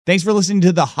Thanks for listening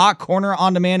to the Hot Corner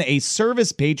On Demand, a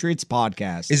Service Patriots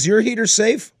podcast. Is your heater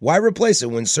safe? Why replace it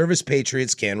when Service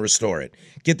Patriots can restore it?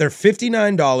 Get their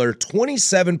 $59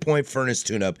 27-point furnace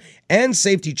tune-up and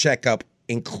safety checkup,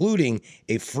 including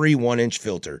a free 1-inch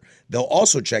filter. They'll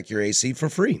also check your AC for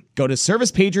free. Go to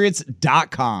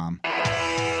servicepatriots.com.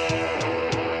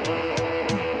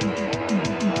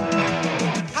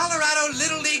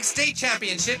 State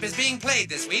championship is being played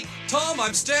this week. Tom,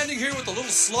 I'm standing here with the little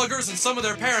sluggers and some of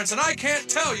their parents, and I can't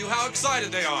tell you how excited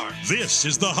they are. This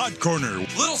is the Hot Corner.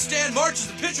 Little Stan March is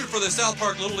the pitcher for the South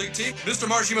Park Little League team. Mr.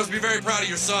 March, you must be very proud of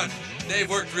your son. They've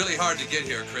worked really hard to get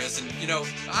here, Chris, and,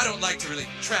 I don't like to really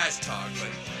trash talk, but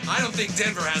I don't think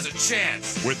Denver has a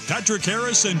chance. With Patrick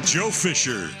Harris and Joe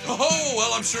Fisher. Oh,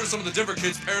 well, I'm sure some of the Denver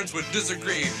kids' parents would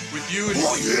disagree with you and...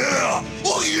 Oh, yeah!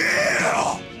 Oh,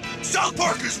 yeah! South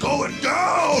Park is going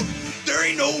down! There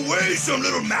ain't no way some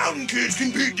little mountain kids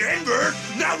can beat Denver.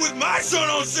 Not with my son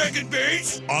on second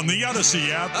base. On the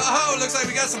Odyssey app. Oh, looks like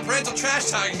we got some parental trash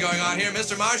talking going on here.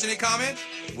 Mr. Marsh, any comment?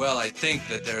 Well, I think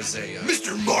that there's a...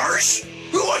 Mr. Marsh?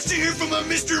 Who wants to hear from a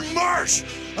Mr. Marsh?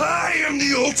 I am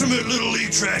the ultimate Little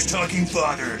League trash-talking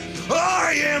father.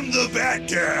 I am the Bat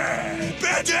Dad.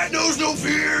 Bat Dad knows no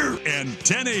fear. And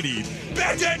 1080.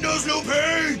 Bat Dad knows no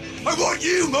pain. I want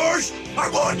you, Marsh. I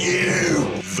want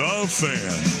you. The Fan.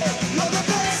 You're the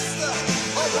best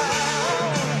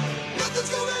around. Nothing's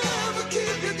gonna ever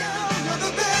keep you down. You're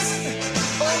the best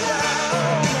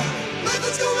around.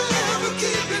 Nothing's gonna ever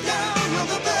keep you down. You're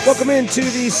the best. Welcome into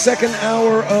the second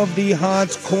hour of the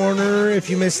Hot Corner. If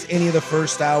you missed any of the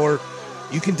first hour,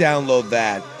 you can download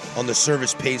that on the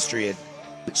Service Patriots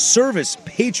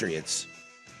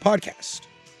podcast.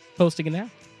 Posting it now.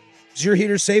 Is your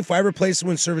heater safe? Why replace it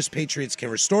when Service Patriots can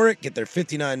restore it? Get their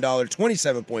 $59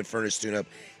 27-point furnace tune-up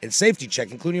and safety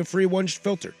check, including a free 1-inch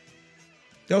filter.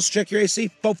 They also check your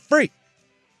AC for free.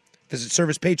 Visit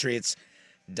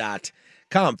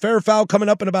servicepatriots.com. Fair or foul coming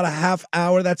up in about a half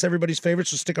hour. That's everybody's favorite,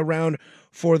 so stick around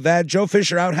for that. Joe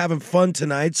Fisher out having fun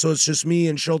tonight, so it's just me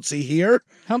and Schultzy here.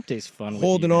 Hump Day's fun.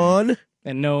 Holding on.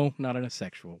 And no, not in a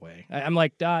sexual way. I'm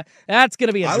like, that's going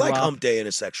to be a I drop. like Hump Day in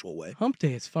a sexual way. Hump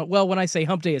Day is fun. Well, when I say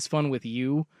Hump Day is fun with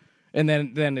you, and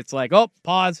then it's like, oh,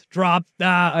 pause, drop.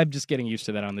 I'm just getting used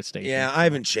to that on this station. Yeah, I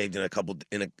haven't shaved in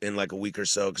like a week or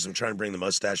so because I'm trying to bring the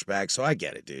mustache back. So I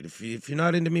get it, dude. If you're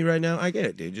not into me right now, I get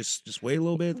it, dude. Just wait a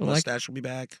little bit. The mustache will be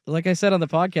back. Like I said on the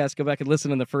podcast, go back and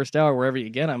listen in the first hour wherever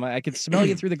you get them. I can smell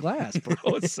you through the glass,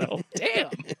 bro. So damn.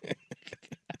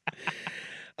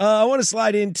 I want to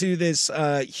slide into this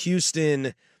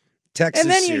Houston, Texas and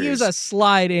then series. you use a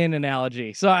slide-in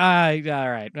analogy. So, all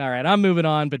right. I'm moving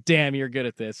on, but damn, you're good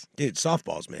at this. Dude,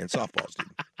 softballs, man. Softballs,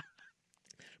 dude.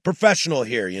 Professional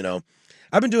here,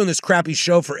 I've been doing this crappy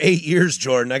show for 8 years,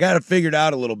 Jordan. I got it figured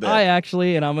out a little bit. I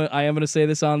actually, and I am going to say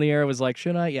this on the air, I was like,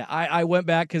 should I? Yeah, I went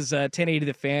back because 1080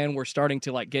 The Fan, we're starting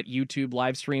to get YouTube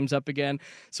live streams up again.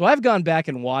 So I've gone back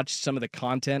and watched some of the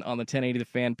content on the 1080 The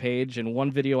Fan page, and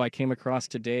one video I came across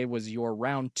today was your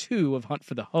round 2 of Hunt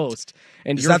for the Host.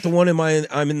 And Is that the one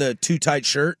I'm in the too tight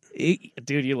shirt?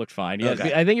 Dude, you looked fine. Yeah,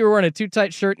 okay. I think you were wearing a too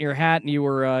tight shirt and your hat, and you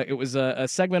were. It was a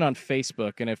segment on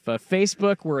Facebook, and if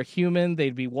Facebook were a human,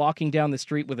 they'd be walking down the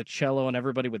street with a cello, and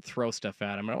everybody would throw stuff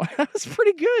at him. That was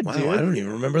pretty good, wow, dude. I don't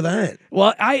even remember that.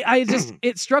 Well, I just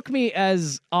it struck me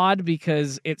as odd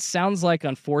because it sounds like,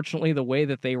 unfortunately, the way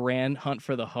that they ran Hunt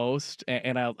for the Host,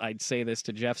 and I'd say this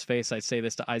to Jeff's face, I'd say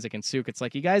this to Isaac and Suk. It's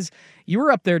like you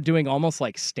were up there doing almost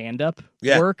like stand-up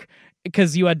work.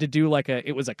 Because you had to do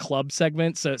it was a club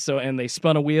segment, so and they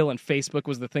spun a wheel and Facebook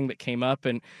was the thing that came up,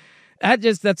 and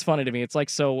that's funny to me. It's like,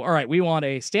 so all right, we want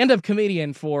a stand-up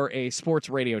comedian for a sports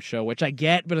radio show, which I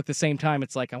get, but at the same time,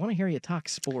 it's like I want to hear you talk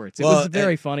sports. It was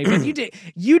very funny, but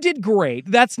you did great.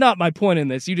 That's not my point in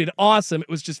this. You did awesome. It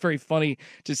was just very funny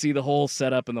to see the whole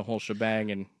setup and the whole shebang,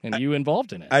 and you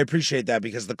involved in it. I appreciate that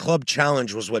because the club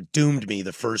challenge was what doomed me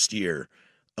the first year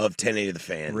of 1080 The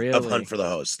Fan of Hunt for the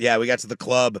Host. Yeah, we got to the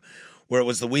club where it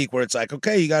was the week where it's like,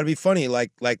 okay, you got to be funny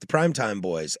like the Primetime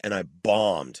Boys, and I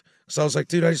bombed. So I was like,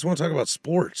 dude, I just want to talk about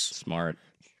sports. Smart.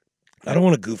 I don't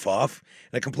want to goof off.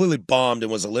 And I completely bombed and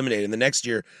was eliminated. And the next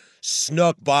year,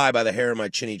 snuck by the hair of my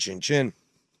chinny chin chin.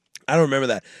 I don't remember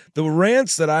that. The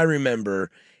rants that I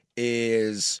remember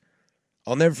is,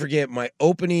 I'll never forget my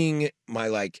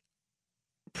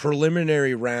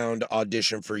preliminary round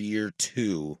audition for year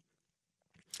 2.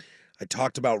 I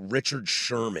talked about Richard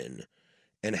Sherman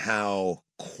and how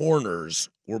corners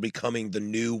were becoming the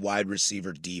new wide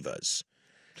receiver divas.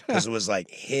 Because it was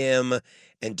like him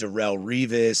and Darrelle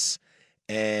Revis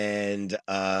and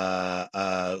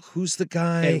who's the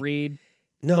guy? Ed Reed.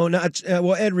 No, not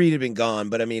well. Ed Reed had been gone,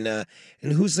 but I mean, and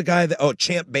who's the guy that? Oh,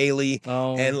 Champ Bailey,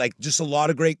 and like just a lot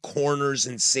of great corners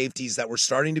and safeties that were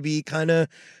starting to be kind of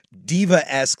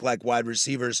diva-esque like wide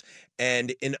receivers.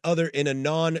 And in a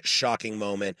non-shocking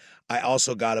moment, I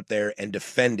also got up there and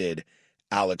defended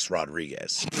Alex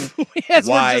Rodriguez. Yes,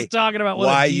 we're just talking about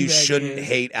why you shouldn't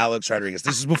hate Alex Rodriguez.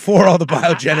 This is before all the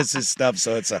biogenesis stuff,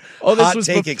 so it's a hot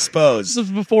take exposed. This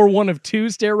was before one of 2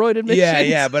 steroid admissions.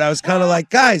 Yeah, but I was kind of like,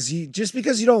 guys, just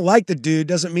because you don't like the dude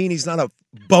doesn't mean he's not a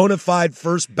bona fide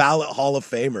first ballot Hall of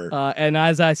Famer. And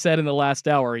as I said in the last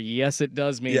hour, yes, it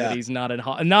does mean that he's not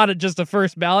just a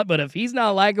first ballot, but if he's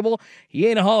not likable, he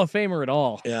ain't a Hall of Famer at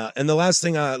all. Yeah, and the last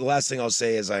thing I'll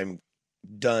say is I'm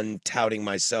done touting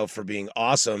myself for being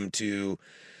awesome to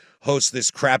host this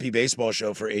crappy baseball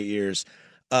show for 8 years.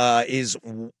 Is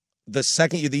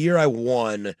the year I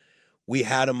won, we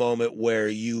had a moment where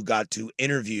you got to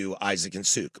interview Isaac and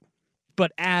Suk.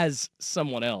 But as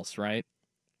someone else, right?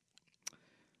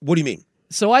 What do you mean?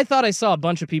 So I thought I saw a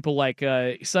bunch of people like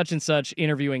such and such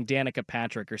interviewing Danica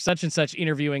Patrick or such and such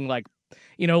interviewing like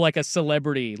a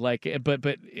celebrity, like, but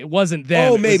it wasn't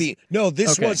them. Oh, maybe. No,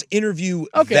 this was interview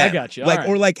Okay, them. I got you. Like, right.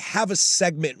 or like have a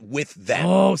segment with them.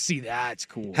 Oh, see, that's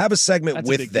cool. Have a segment That's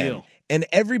a with big them. deal. And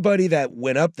everybody that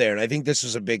went up there, and I think this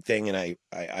was a big thing, and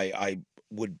I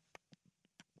would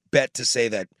bet to say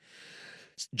that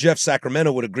Jeff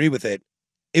Sacramento would agree with it.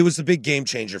 It was the big game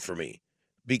changer for me.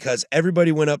 Because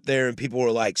everybody went up there and people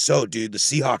were like, so, dude, the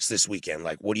Seahawks this weekend,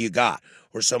 like, what do you got?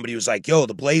 Or somebody was like, yo,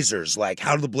 the Blazers, like,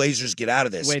 how do the Blazers get out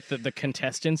of this? Wait, the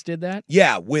contestants did that?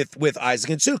 Yeah, with Isaac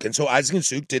and Suk. And so Isaac and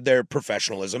Suk did their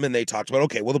professionalism, and they talked about,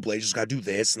 okay, well, the Blazers got to do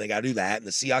this, and they got to do that, and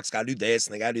the Seahawks got to do this,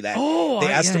 and they got to do that. Oh,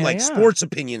 they asked him, sports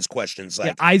opinions questions.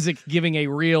 Like, Isaac giving a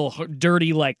real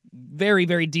dirty, like, very,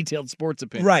 very detailed sports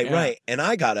opinion. Right. And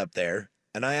I got up there,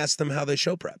 and I asked them how they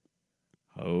show prep.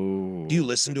 Oh. Do you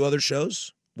listen to other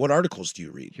shows? What articles do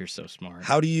you read? You're so smart.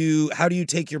 How do you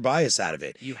take your bias out of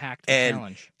it? You hacked the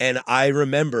challenge. And I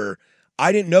remember,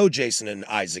 I didn't know Jason and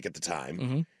Isaac at the time.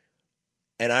 Mm-hmm.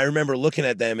 And I remember looking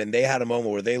at them, and they had a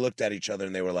moment where they looked at each other,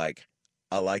 and they were like,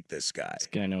 I like this guy. This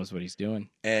guy knows what he's doing.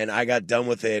 And I got done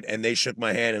with it, and they shook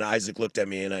my hand, and Isaac looked at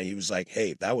me, and he was like,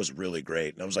 hey, that was really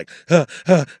great. And I was like,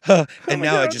 huh. And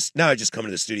now I just come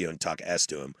to the studio and talk S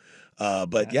to him.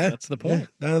 But yeah, that's the point.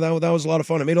 Yeah, that was a lot of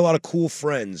fun. I made a lot of cool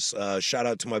friends. Shout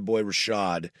out to my boy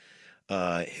Rashad.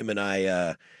 Him and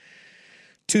I,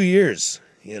 2 years.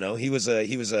 You know, he was a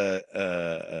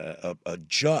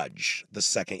judge the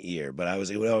second year, but it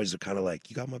was always kind of like,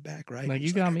 you got my back, right? Like,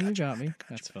 you got me.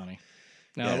 That's funny.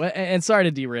 No, Yeah. and sorry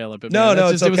to derail it, but No,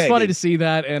 it's okay, it was funny dude. to see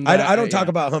that. And I don't talk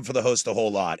about Hunt for the Host a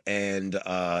whole lot, and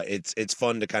it's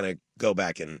fun to kind of go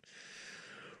back and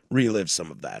relive some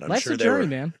of that. Life's a journey,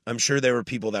 man. I'm sure there were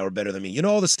people that were better than me. You know,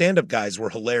 all the stand-up guys were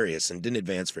hilarious and didn't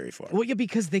advance very far. Well, yeah,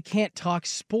 because they can't talk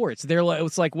sports. They're like,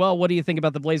 it's like, well, what do you think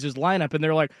about the Blazers lineup? And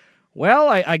they're like, well,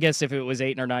 I guess if it was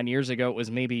 8 or 9 years ago, it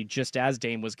was maybe just as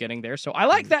Dame was getting there. So I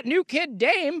like that new kid,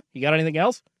 Dame. You got anything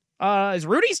else? Is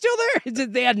Rudy still there?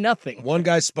 They had nothing. One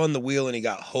guy spun the wheel and he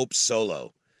got Hope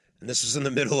Solo, and this was in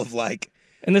the middle of like.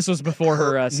 And this was before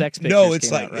her sex pictures. No, it's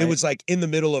came like out, right? it was like in the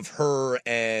middle of her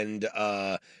and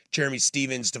Jeremy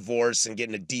Stevens' divorce and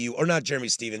getting a DU, or not Jeremy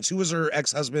Stevens. Who was her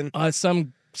ex-husband?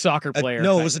 Some soccer player.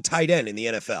 No, it was a tight end in the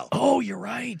NFL. Oh, you're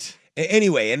right.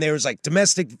 Anyway, and there was like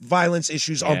domestic violence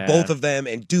issues on both of them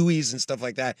and Dewey's and stuff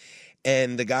like that.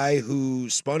 And the guy who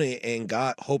spun it and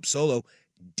got Hope Solo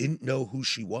didn't know who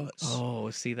she was. Oh,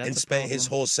 see, that's and spent his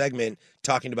whole segment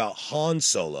talking about Han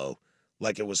Solo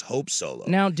like it was Hope Solo.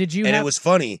 Now, did you? And it was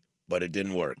funny, but it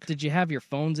didn't work. Did you have your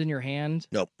phones in your hand?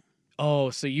 Nope.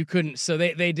 Oh, so you couldn't. So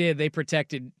they did. They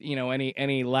protected,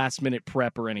 any last minute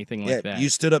prep or anything like that. You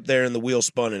stood up there and the wheel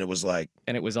spun, and it was like.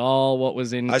 And it was all what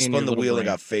was in. I spun your the wheel brain.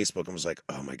 and got Facebook and was like,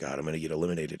 oh my God, I'm going to get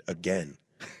eliminated again.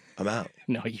 I'm out.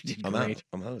 No, you did I'm great. out.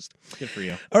 I'm host. Good for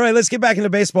you. All right, let's get back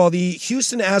into baseball. The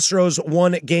Houston Astros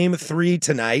won Game 3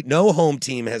 tonight. No home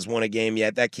team has won a game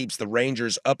yet. That keeps the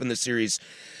Rangers up in the series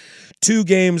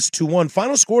 2-1.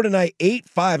 Final score tonight,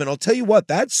 8-5. And I'll tell you what,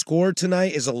 that score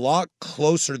tonight is a lot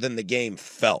closer than the game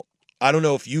felt. I don't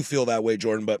know if you feel that way,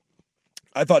 Jordan, but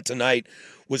I thought tonight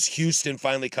was Houston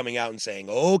finally coming out and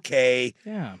saying, okay,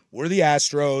 we're the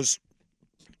Astros.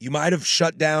 You might have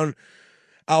shut down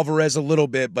Alvarez a little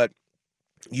bit, but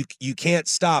you can't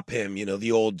stop him. You know,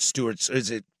 the old Stewart's,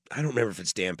 is it I don't remember if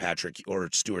it's Dan Patrick or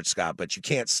Stuart Scott, but you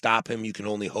can't stop him. You can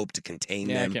only hope to contain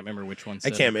Yeah, them. I can't remember which one. I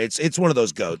can't. It's one of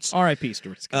those goats. R.I.P.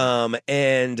 Stuart Scott.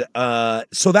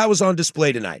 So that was on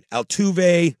display tonight.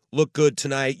 Altuve looked good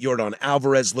tonight. Yordan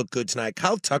Alvarez looked good tonight.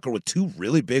 Kyle Tucker with 2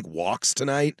 really big walks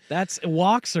tonight.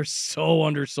 Walks are so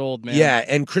undersold, man. Yeah,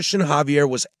 and Christian Javier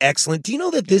was excellent. Do you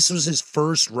know that this was his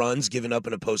first runs given up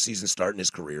in a postseason start in his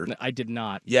career? I did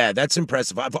not. Yeah, that's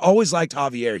impressive. I've always liked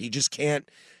Javier. He just can't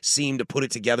seem to put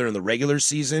it together in the regular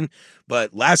season.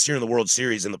 But last year in the World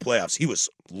Series in the playoffs, he was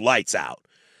lights out.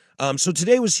 So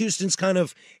today was Houston's kind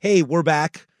of, hey, we're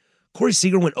back. Corey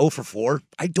Seager went 0 for 4.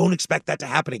 I don't expect that to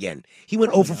happen again. He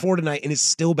went 0 for 4 tonight and is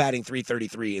still batting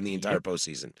 .333 in the entire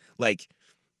postseason. Like,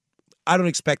 I don't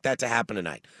expect that to happen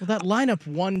tonight. Well, that lineup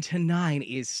 1 to 9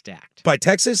 is stacked. By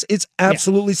Texas, it's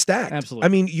absolutely stacked. Absolutely. I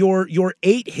mean, your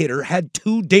 8-hitter had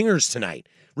 2 dingers tonight,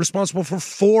 responsible for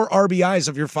 4 RBIs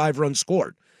of your 5 runs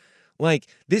scored. Like,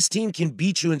 this team can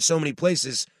beat you in so many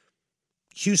places.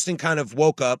 Houston kind of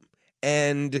woke up,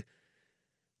 and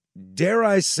dare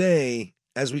I say,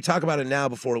 as we talk about it now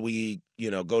before we,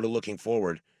 go to looking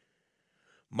forward,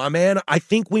 my man, I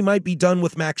think we might be done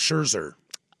with Max Scherzer.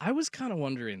 I was kind of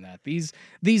wondering that.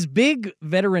 These big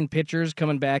veteran pitchers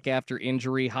coming back after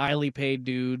injury, highly paid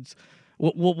dudes,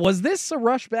 was this a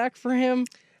rush back for him?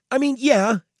 I mean,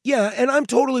 yeah, and I'm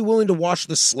totally willing to wash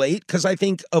the slate because I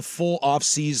think a full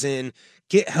offseason,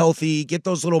 get healthy, get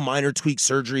those little minor tweak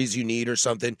surgeries you need or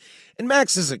something. And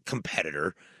Max is a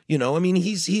competitor. I mean,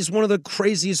 he's one of the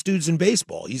craziest dudes in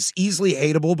baseball. He's easily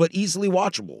hateable, but easily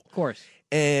watchable. Of course.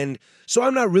 And so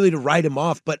I'm not really to write him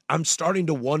off, but I'm starting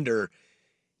to wonder,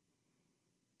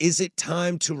 is it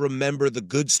time to remember the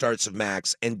good starts of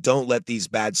Max and don't let these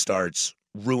bad starts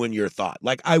ruin your thought?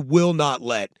 Like, I will not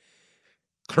let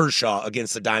Kershaw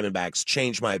against the Diamondbacks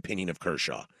change my opinion of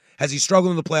Kershaw. Has he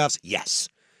struggled in the playoffs? Yes.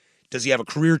 Does he have a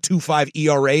career 2.5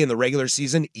 ERA in the regular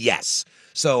season? Yes.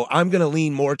 So I'm going to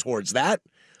lean more towards that,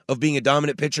 of being a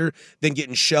dominant pitcher, than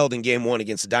getting shelled in game 1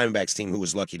 against the Diamondbacks team who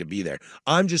was lucky to be there.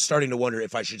 I'm just starting to wonder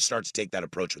if I should start to take that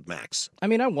approach with Max. I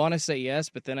mean, I want to say yes,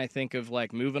 but then I think of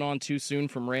moving on too soon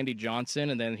from Randy Johnson,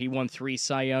 and then he won 3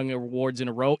 Cy Young awards in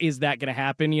a row. Is that going to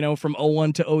happen, from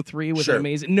 01 to 03 with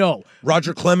amazing? No.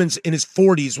 Roger Clemens in his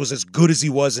 40s was as good as he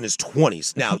was in his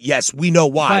 20s. Now, yes, we know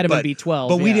why. Vitamin B12.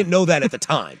 But we didn't know that at the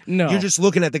time. No. You're just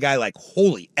looking at the guy like,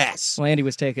 holy S. Well, Andy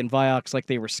was taking Vioxx like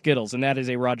they were Skittles, and that is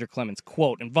a Roger Clemens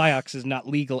quote, and Vioxx is not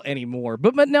legal anymore.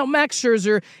 But now Max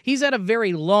Scherzer, he's had a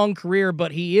very long career,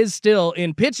 but he is still,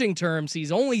 in pitching terms,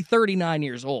 he's only 39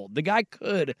 years old. The guy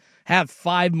could have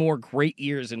 5 more great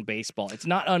years in baseball. It's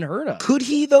not unheard of. Could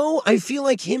he, though? I feel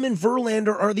like him and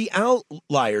Verlander are the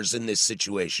outliers in this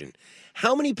situation.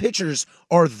 How many pitchers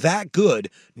are that good,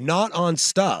 not on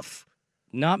stuff,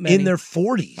 not many, in their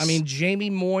 40s? I mean, Jamie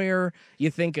Moyer,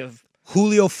 you think of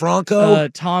Julio Franco,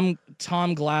 Tom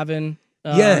Glavine,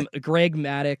 Greg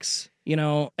Maddux,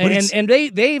 and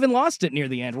they even lost it near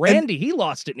the end. Randy, he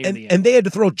lost it near the end. And they had to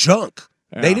throw junk.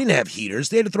 Yeah. They didn't have heaters.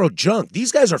 They had to throw junk.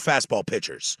 These guys are fastball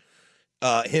pitchers,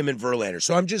 him and Verlander.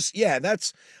 So I'm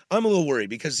a little worried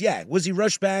because, was he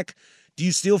rushed back? Do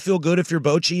you still feel good if you're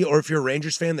Bochy or if you're a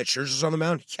Rangers fan that Scherzer's on the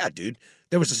mound? Yeah, dude.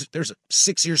 There's a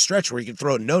 6-year stretch where he could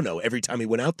throw a no-no every time he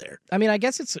went out there. I mean, I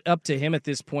guess it's up to him at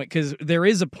this point because there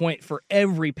is a point for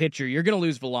every pitcher. You're going to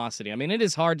lose velocity. I mean, it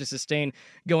is hard to sustain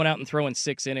going out and throwing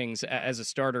 6 innings as a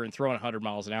starter and throwing 100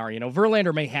 miles an hour.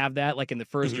 Verlander may have that like in the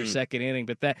first or second inning,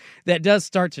 but that does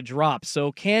start to drop.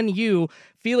 So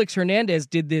Felix Hernandez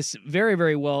did this very,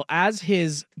 very well as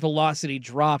his velocity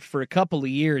dropped for a couple of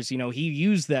years. He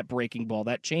used that breaking ball.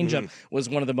 That changeup was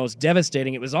one of the most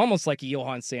devastating. It was almost like a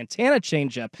Johan Santana changeup.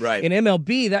 Right. In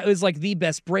MLB, that was like the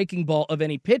best breaking ball of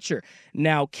any pitcher.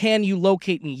 Now, can you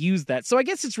locate and use that? So I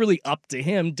guess it's really up to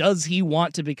him. Does he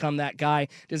want to become that guy?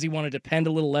 Does he want to depend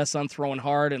a little less on throwing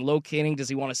hard and locating? Does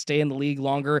he want to stay in the league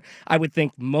longer? I would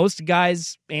think most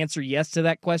guys answer yes to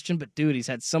that question, but dude, he's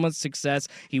had so much success.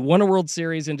 He won a World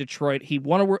Series in Detroit. He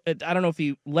won I don't know if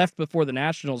he left before the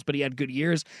Nationals, but he had good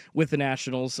years with the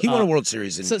Nationals. He won a World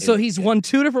Series. So he's won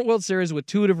 2 different World Series with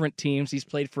 2 different teams. He's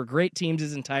played for great teams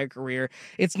his entire career.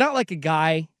 It's not like a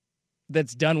guy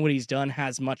that's done what he's done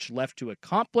has much left to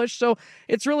accomplish. So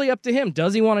it's really up to him.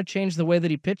 Does he want to change the way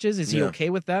that he pitches? Is he okay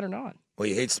with that or not? Well,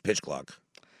 he hates the pitch clock.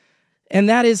 And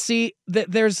that is,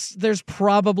 there's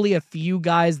probably a few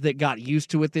guys that got used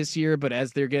to it this year, but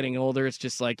as they're getting older, it's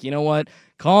just like, you know what?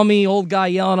 Call me old guy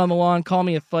yelling on the lawn, call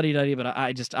me a fuddy-duddy, but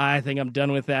I think I'm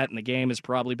done with that, and the game is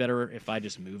probably better if I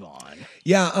just move on.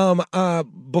 Yeah,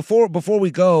 before we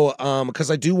go,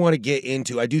 because I do want to get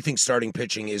into, I do think starting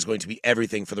pitching is going to be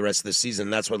everything for the rest of the season,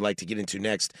 and that's what I'd like to get into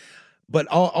next. But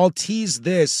I'll tease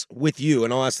this with you,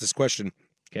 and I'll ask this question.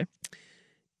 Okay.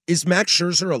 Is Max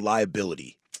Scherzer a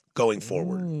liability going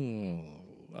forward? Ooh,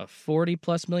 a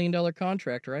 $40+ million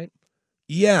contract, right?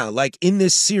 Yeah, like in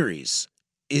this series.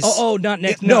 Not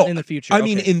next. Not in the future. I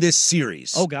mean, Okay. in this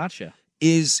series. Oh, gotcha.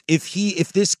 Is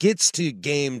if this gets to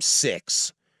game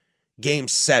 6, game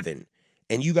 7,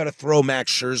 and you got to throw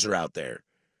Max Scherzer out there,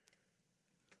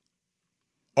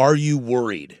 are you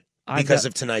worried because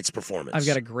of tonight's performance? I've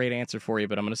got a great answer for you,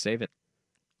 but I'm going to save it.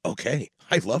 Okay,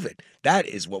 I love it. That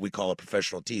is what we call a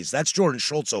professional tease. That's Jordan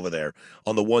Schultz over there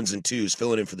on the 1s and 2s,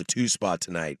 filling in for the 2 spot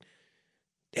tonight.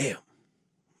 Damn.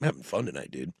 I'm having fun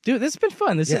tonight, dude. Dude, this has been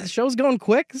fun. This show's going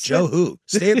quick. Joe who?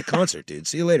 Stay at the concert, dude.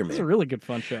 See you later, man. This is a really good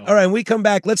fun show. All right, when we come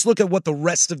back, let's look at what the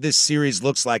rest of this series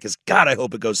looks like. God, I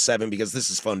hope it goes 7 because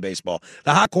this is fun baseball.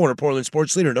 The Hot Corner, Portland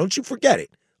Sports Leader. Don't you forget it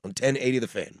on 1080 The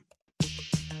Fan.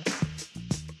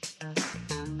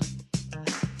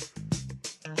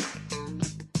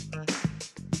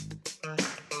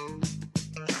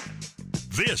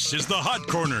 This is the Hot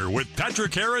Corner with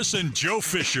Patrick Harris and Joe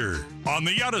Fisher on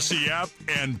the Odyssey app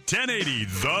and 1080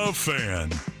 The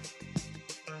Fan.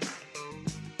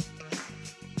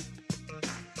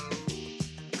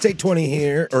 It's 8:20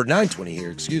 here, or 9:20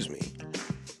 here, excuse me.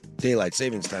 Daylight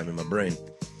savings time in my brain.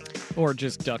 Or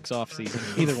just ducks off season.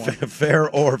 Either one. Fair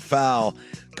or foul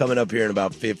coming up here in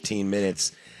about 15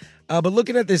 minutes. But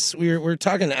looking at this, we're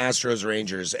talking Astros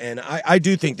Rangers, and I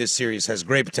do think this series has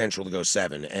great potential to go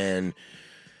 7. And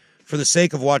for the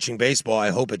sake of watching baseball,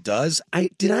 I hope it does.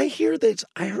 Did I hear that?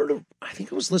 I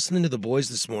think I was listening to the boys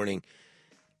this morning,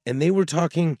 and they were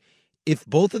talking. If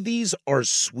both of these are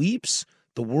sweeps,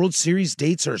 the World Series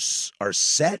dates are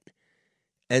set,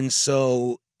 and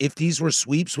so if these were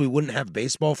sweeps, we wouldn't have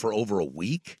baseball for over a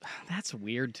week. That's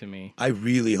weird to me. I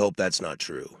really hope that's not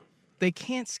true. They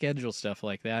can't schedule stuff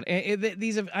like that.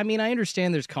 I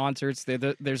understand there's concerts.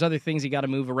 There's other things you got to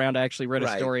move around. I actually read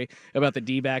a story about the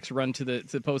D-backs run to the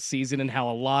postseason and how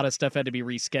a lot of stuff had to be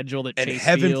rescheduled at Chase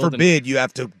heaven Field forbid you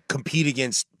have to compete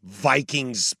against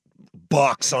Vikings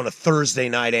Bucks on a Thursday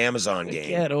night Amazon game.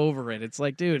 Get over it. It's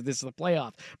like, dude, this is the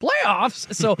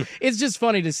playoffs. So it's just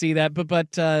funny to see that. But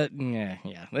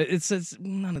it's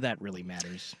none of that really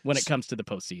matters when it comes to the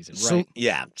postseason, right?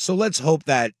 So let's hope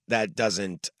that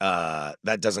doesn't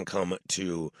come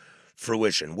to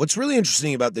fruition. What's really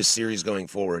interesting about this series going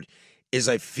forward is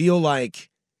I feel like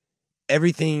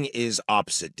everything is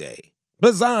opposite day.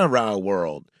 Bizarre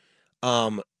world.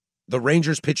 The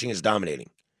Rangers pitching is dominating.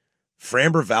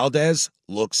 Framber Valdez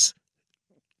looks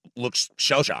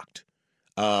shell-shocked.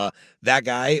 That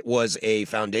guy was a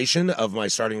foundation of my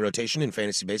starting rotation in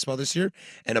fantasy baseball this year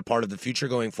and a part of the future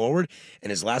going forward. And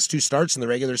his last 2 starts in the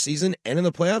regular season and in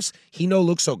the playoffs, he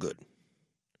looks so good.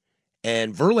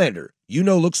 And Verlander,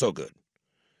 looks so good.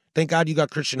 Thank God you got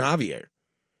Christian Javier.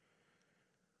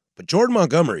 But Jordan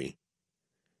Montgomery,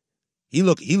 he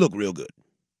looked real good.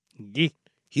 Yeah.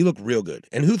 He looked real good.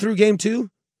 And who threw game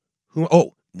 2?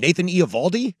 Nathan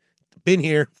Eovaldi? Been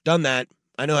here, done that.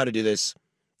 I know how to do this.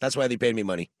 That's why they paid me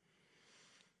money.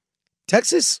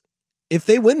 Texas, if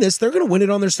they win this, they're going to win it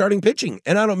on their starting pitching.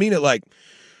 And I don't mean it like,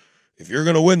 if you're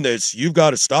going to win this, you've got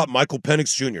to stop Michael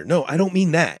Penix Jr. No, I don't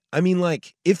mean that. I mean,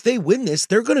 like, if they win this,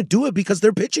 they're going to do it because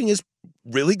their pitching is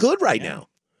really good right now.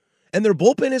 And their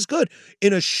bullpen is good.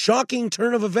 In a shocking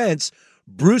turn of events,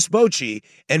 Bruce Bochy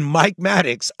and Mike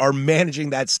Maddox are managing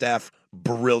that staff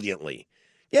brilliantly.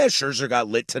 Yeah, Scherzer got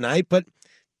lit tonight, but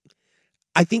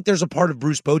I think there's a part of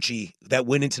Bruce Bochy that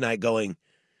went in tonight going,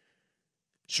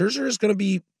 Scherzer is going to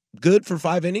be good for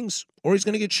 5 innings, or he's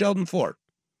going to get shelled in 4.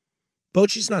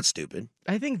 Bochy's not stupid.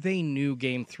 I think they knew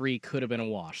Game 3 could have been a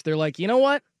wash. They're like, you know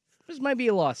what? This might be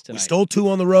a loss tonight. We stole 2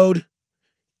 on the road.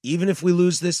 Even if we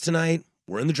lose this tonight,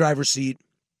 we're in the driver's seat.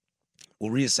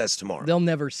 We'll reassess tomorrow. They'll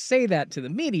never say that to the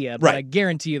media, but I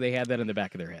guarantee you they had that in the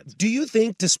back of their heads. Do you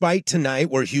think, despite tonight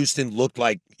where Houston looked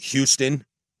like Houston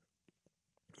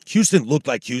looked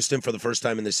like Houston for the first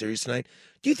time in this series tonight,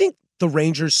 do you think the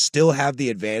Rangers still have the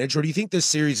advantage, or do you think this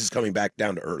series is coming back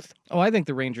down to earth? Oh, I think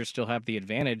the Rangers still have the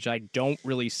advantage. I don't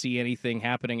really see anything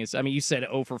happening. You said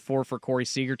 0 for 4 for Corey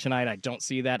Seager tonight. I don't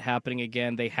see that happening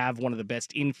again. They have one of the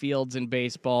best infields in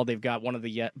baseball. They've got one of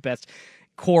the best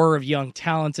core of young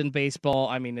talents in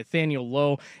baseball. Nathaniel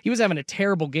Lowe, he was having a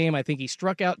terrible game. I think he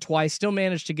struck out twice, still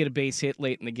managed to get a base hit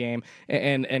late in the game,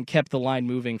 and kept the line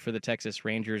moving for the Texas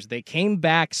Rangers. They came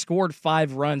back, scored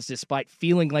 5 runs despite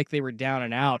feeling like they were down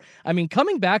and out.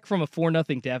 Coming back from a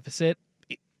 4-0 deficit,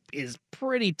 is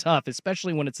pretty tough,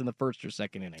 especially when it's in the first or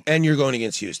second inning. And you're going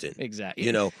against Houston. Exactly.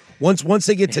 You know, once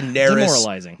they get to Neris,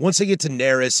 demoralizing. Once they get to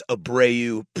Neris,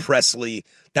 Abreu, Presley,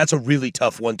 that's a really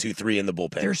tough 1-2-3 in the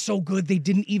bullpen. They're so good they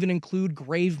didn't even include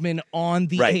Graveman on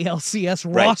the Right. ALCS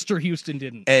Right. roster. Houston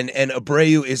didn't. And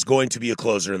Abreu is going to be a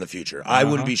closer in the future. I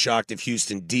wouldn't be shocked if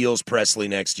Houston deals Presley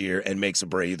next year and makes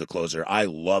Abreu the closer. I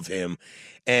love him,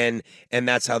 and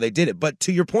that's how they did it. But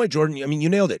to your point, Jordan, I mean, you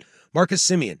nailed it. Marcus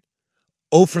Semien,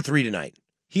 0 for 3 tonight.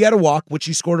 He had a walk, which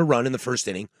he scored a run in the first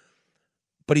inning,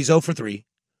 but he's 0 for 3.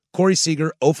 Corey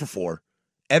Seager, 0 for 4.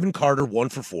 Evan Carter, 1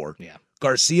 for 4. Yeah.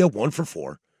 Garcia, 1 for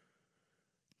 4.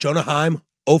 Jonah Heim,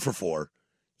 0 for 4.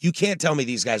 You can't tell me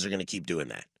these guys are going to keep doing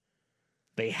that.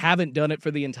 They haven't done it for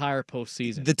the entire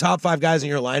postseason. The top 5 guys in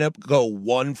your lineup go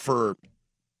 1 for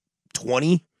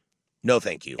 20. No,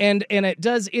 thank you. And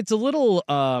it's a little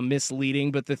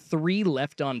misleading, but the 3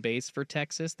 left on base for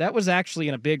Texas, that was actually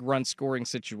in a big run scoring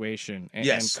situation and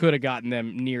could have gotten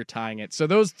them near tying it. So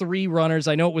those 3 runners,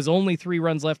 I know it was only 3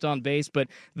 runs left on base, but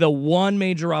the one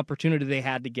major opportunity they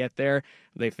had to get there,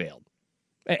 they failed.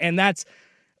 And that's,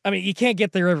 I mean, you can't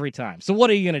get there every time. So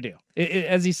what are you going to do?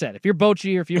 As he said, if you're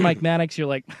Bochy or if you're Mike Maddox, you're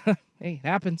like, hey, it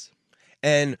happens.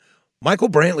 And Michael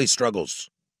Brantley struggles.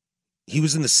 He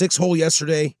was in the 6 hole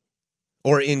yesterday.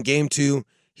 Or in game 2,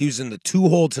 he was in the 2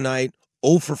 hole tonight,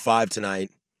 0 for 5 tonight,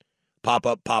 pop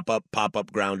up,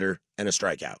 grounder, and a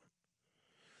strikeout.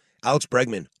 Alex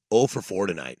Bregman, 0 for 4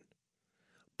 tonight.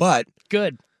 But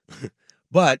good.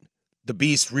 But the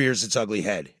beast rears its ugly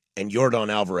head, and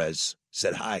Yordan Alvarez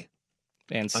said hi.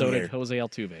 And so did Jose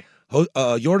Altuve.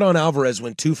 Yordan Alvarez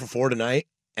went 2 for 4 tonight,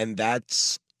 and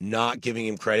that's not giving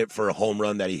him credit for a home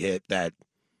run that he hit that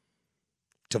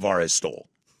Tavares stole.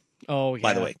 Oh, yeah.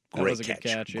 By the way, great Good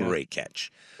catch. yeah. Great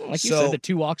catch. Like you said, the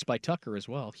 2 walks by Tucker as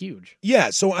well. Huge.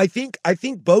 Yeah, so I think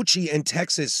Bochy and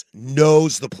Texas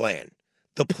knows the plan.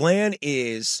 The plan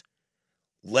is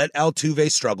let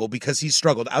Altuve struggle because he's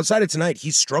struggled. Outside of tonight,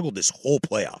 he's struggled this whole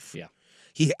playoff. Yeah.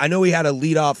 I know he had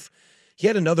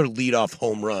another leadoff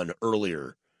home run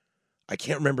earlier. I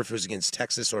can't remember if it was against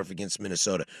Texas or if against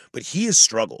Minnesota, but he has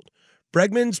struggled.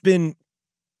 Bregman's been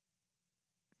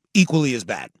equally as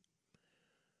bad.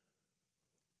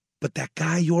 But that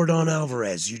guy, Yordan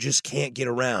Alvarez, you just can't get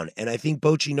around. And I think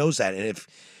Bochy knows that. And if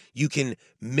you can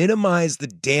minimize the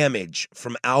damage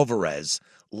from Alvarez,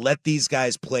 let these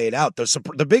guys play it out.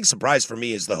 The big surprise for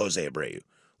me is the Jose Abreu.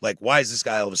 Like, why is this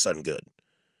guy all of a sudden good?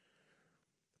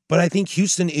 But I think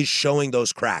Houston is showing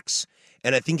those cracks.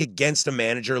 And I think against a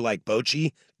manager like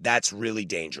Bochy, that's really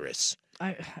dangerous.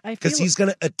 Because he's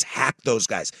going to attack those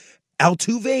guys.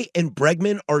 Altuve and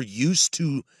Bregman are used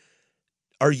to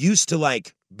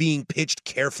like being pitched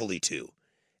carefully to,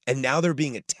 and now they're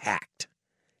being attacked,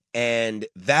 and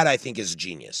that I think is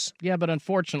genius. Yeah, but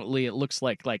unfortunately, it looks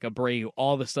like Abreu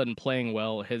all of a sudden playing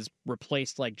well has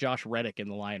replaced like Josh Reddick in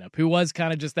the lineup, who was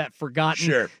kind of just that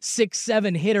forgotten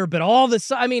 6-7 hitter, but all of a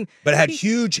sudden, I mean, but had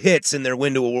huge hits in their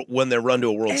run to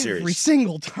a World Series every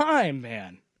single time,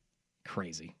 man.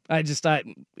 Crazy.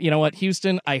 You know what,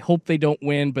 Houston, I hope they don't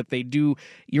win, but they do.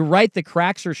 You're right, the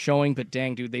cracks are showing, but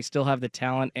dang, dude, they still have the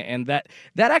talent, and that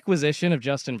acquisition of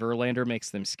Justin Verlander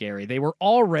makes them scary. They were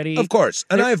already... Of course,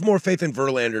 and I have more faith in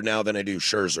Verlander now than I do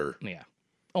Scherzer. Yeah.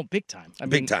 Oh, big time.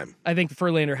 Big time. I think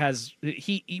Verlander has...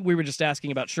 we were just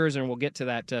asking about Scherzer, and we'll get to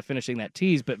that finishing that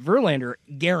tease, but Verlander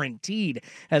guaranteed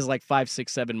has like 5,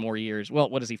 6, 7 more years. Well,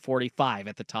 what is he, 45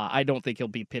 at the top? I don't think he'll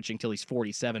be pitching till he's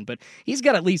 47, but he's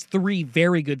got at least 3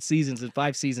 very good seasons and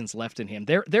 5 seasons left in him.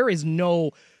 There is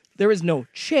no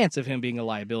chance of him being a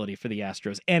liability for the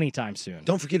Astros anytime soon.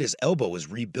 Don't forget his elbow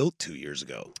was rebuilt 2 years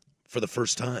ago. For the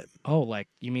first time. Oh, like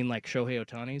you mean like Shohei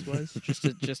Ohtani's was?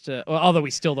 just well, although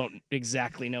we still don't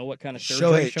exactly know what kind of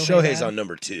surgery Shohei's had. On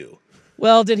number 2.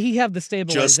 Well, did he have the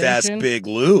stabilization? Just ask Big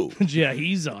Lou. Yeah,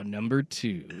 he's on number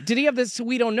 2. Did he have this?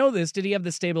 We don't know this. Did he have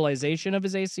the stabilization of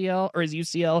his ACL or his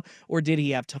UCL, or did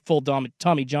he have full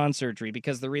Tommy John surgery?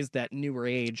 Because there is that newer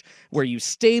age where you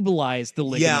stabilize the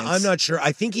ligaments. Yeah, I'm not sure.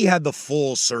 I think he had the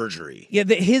full surgery. Yeah,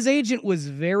 his agent was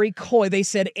very coy. They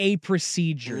said a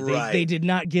procedure. Right. They did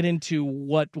not get into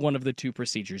what one of the 2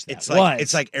 procedures that was.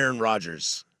 It's like Aaron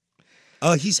Rodgers.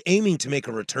 He's aiming to make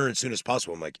a return as soon as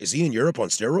possible. I'm like, is he in Europe on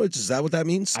steroids? Is that what that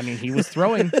means? I mean, he was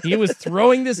throwing. He was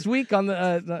throwing this week on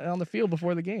the field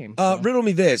before the game. So. Riddle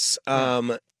me this: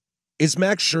 is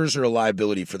Max Scherzer a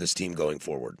liability for this team going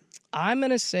forward? I'm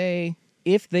gonna say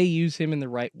if they use him in the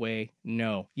right way,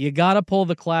 no. You got to pull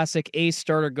the classic ace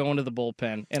starter going to the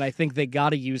bullpen, and I think they got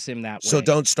to use him that way. So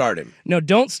don't start him. No,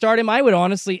 don't start him. I would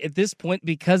honestly, at this point,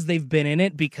 because they've been in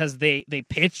it, because they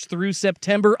pitched through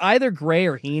September, either Gray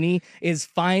or Heaney is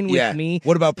fine with me.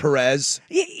 What about Perez?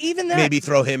 Even that. Maybe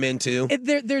throw him in too.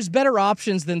 There's better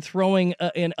options than throwing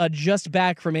in a just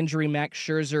back from injury Max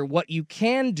Scherzer. What you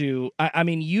can do, I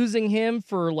mean, using him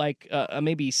for like a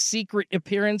maybe secret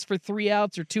appearance for 3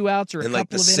 outs or 2 outs or a in couple like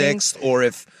the of innings. 6th, or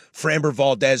if Framber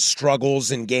Valdez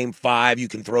struggles in Game 5, you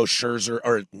can throw Scherzer,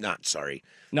 or not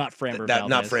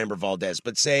Framber Valdez,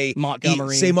 but say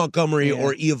Montgomery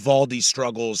or Eovaldi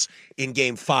struggles in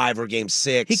Game 5 or Game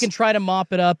 6. He can try to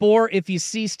mop it up, or if you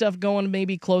see stuff going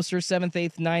maybe closer, 7th,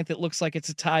 8th, 9th, it looks like it's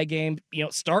a tie game,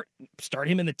 start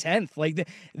him in the 10th. Like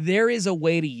there is a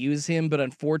way to use him, but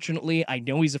unfortunately, I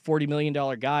know he's a $40 million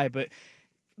guy, but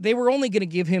they were only going to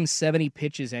give him 70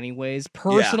 pitches anyways.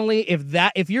 Personally,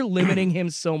 if you're limiting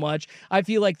him so much, I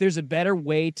feel like there's a better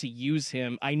way to use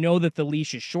him. I know that the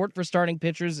leash is short for starting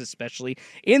pitchers, especially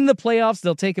in the playoffs.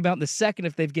 They'll take about the second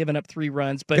if they've given up 3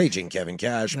 runs. But Paging Kevin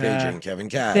Cash.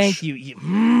 Thank you.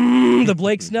 The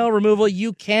Blake Snell removal.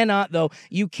 You cannot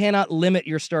limit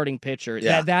your starting pitcher.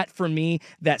 Yeah. That for me,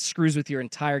 that screws with your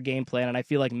entire game plan. And I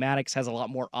feel like Maddox has a lot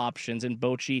more options, and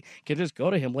Bochy can just go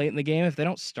to him late in the game if they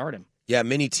don't start him. Yeah,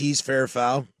 mini tease fair or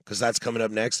foul, because that's coming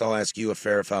up next. I'll ask you a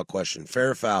fair or foul question.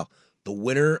 Fair or foul, the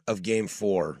winner of Game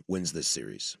 4 wins this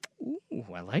series. Ooh,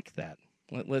 I like that.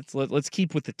 Let's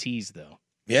keep with the tease, though.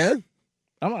 Yeah?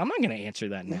 I'm not going to answer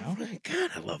that now.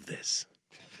 God, I love this.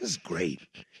 This is great.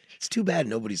 It's too bad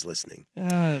nobody's listening.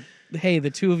 Hey, the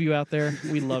two of you out there,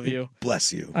 we love you.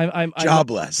 Bless you. God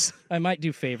bless. I might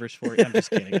do favors for you. I'm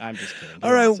just kidding.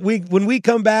 All right, when we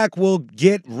come back, we'll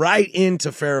get right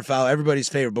into fair or foul, everybody's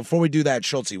favorite. Before we do that,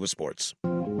 Schultzy with sports.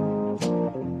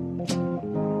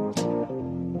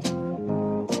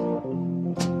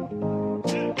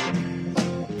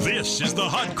 This is the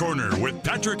Hot Corner with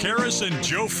Patrick Harris and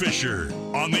Joe Fisher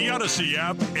on the Odyssey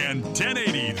app and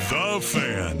 1080 The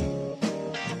Fan.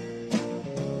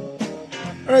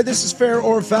 All right, this is fair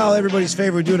or foul, everybody's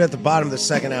favorite. We do it at the bottom of the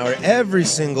second hour every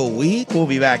single week. We'll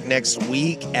be back next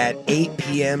week at 8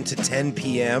 p.m. to 10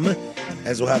 p.m.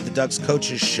 as we'll have the Ducks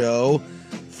Coaches Show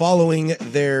following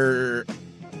their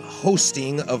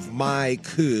hosting of My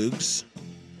Cougs.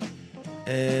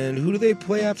 And who do they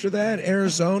play after that?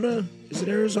 Arizona? Is it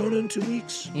Arizona in 2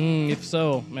 weeks? If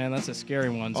so, man, that's a scary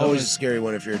one. Always a scary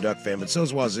one if you're a Duck fan, but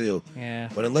so's Wazoo. Yeah.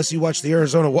 But unless you watch the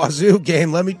Arizona Wazoo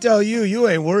game, let me tell you, you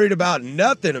ain't worried about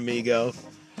nothing, amigo.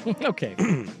 Okay.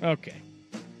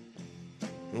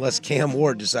 Unless Cam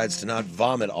Ward decides to not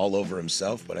vomit all over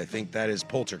himself, but I think that is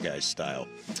poltergeist style.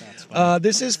 That's fine.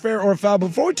 This is fair or foul.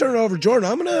 Before we turn it over, Jordan,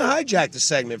 I'm going to hijack the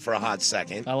segment for a hot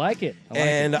second. I like it.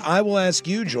 I will ask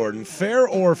you, Jordan, fair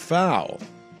or foul?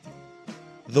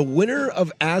 The winner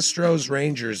of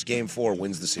Astros-Rangers Game 4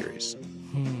 wins the series.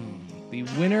 The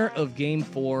winner of Game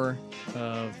 4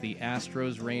 of the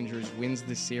Astros-Rangers wins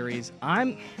the series.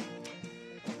 I'm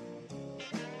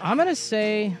going to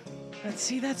say,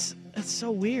 that's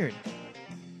so weird.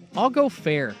 I'll go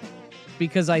fair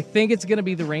because I think it's going to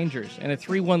be the Rangers, and a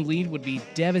 3-1 lead would be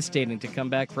devastating to come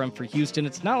back from for Houston.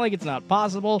 It's not like it's not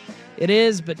possible. It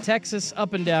is, but Texas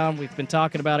up and down. We've been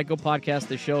talking about it. Go podcast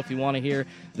the show if you want to hear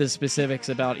the specifics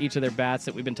about each of their bats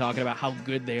that we've been talking about, how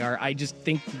good they are. I just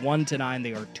think 1-9,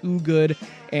 they are too good,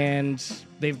 and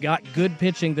they've got good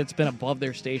pitching that's been above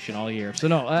their station all year. So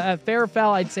no, fair or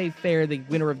foul, I'd say fair, the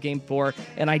winner of Game 4,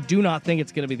 and I do not think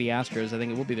it's going to be the Astros. I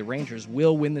think it will be the Rangers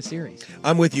will win the series.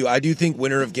 I'm with you. I do think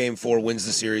winner of Game 4 wins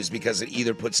the series because it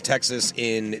either puts Texas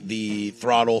in the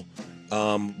throttle,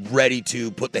 ready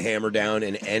to put the hammer down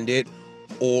and end it,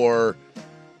 or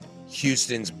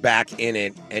Houston's back in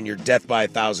it and you're death by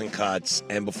 1,000 cuts,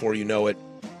 and before you know it,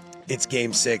 it's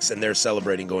Game 6 and they're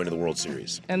celebrating going to the World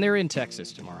Series. And they're in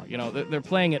Texas tomorrow. You know, they're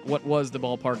playing at what was the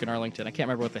ballpark in Arlington. I can't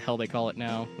remember what the hell they call it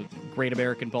now. Great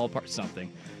American Ballpark,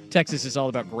 something. Texas is all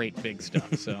about great big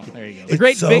stuff, so there you go. The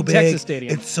great big Texas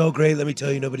Stadium. It's so great. Let me tell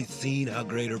you, nobody's seen how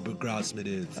great Herbert Grossman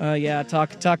is. Yeah, talk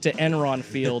to Enron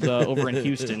Field over in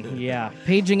Houston. Yeah,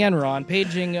 paging Enron,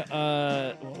 paging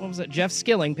what was it? Jeff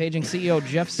Skilling, paging CEO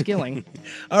Jeff Skilling.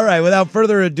 All right, without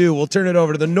further ado, we'll turn it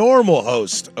over to the normal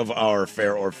host of our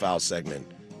Fair or Foul segment,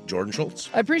 Jordan Schultz.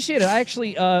 I appreciate it. I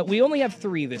actually, we only have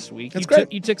 3 this week. That's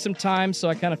great. You took some time, so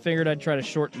I kind of figured I'd try to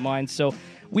shorten mine. So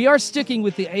We are sticking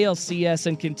with the ALCS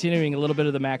and continuing a little bit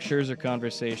of the Max Scherzer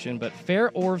conversation, but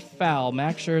fair or foul,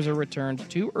 Max Scherzer returned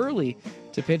too early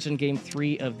to pitch in Game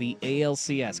 3 of the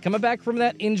ALCS. Coming back from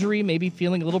that injury, maybe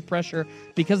feeling a little pressure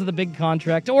because of the big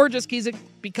contract, or just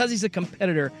because he's a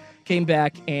competitor, came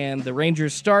back and the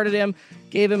Rangers started him,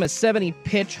 gave him a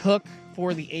 70-pitch hook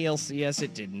for the ALCS.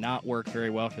 It did not work very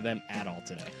well for them at all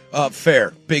today.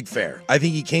 Fair. Big fair. I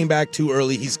think he came back too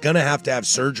early. He's going to have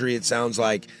surgery, it sounds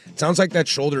like. It sounds like that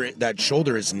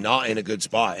shoulder is not in a good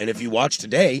spot. And if you watch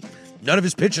today, none of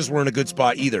his pitches were in a good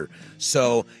spot either.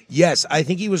 So, yes, I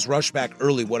think he was rushed back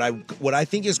early. What I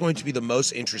think is going to be the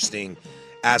most interesting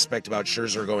aspect about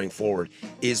Scherzer going forward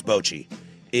is Bochy.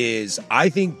 I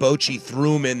think Bochy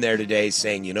threw him in there today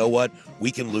saying, you know what,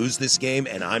 we can lose this game,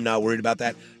 and I'm not worried about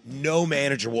that. No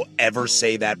manager will ever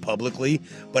say that publicly,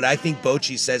 but I think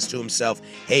Bochy says to himself,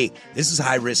 hey, this is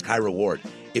high risk, high reward.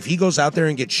 If he goes out there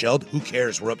and gets shelled, who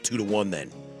cares? We're up 2-1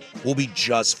 then. We'll be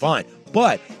just fine.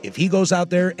 But if he goes out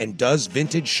there and does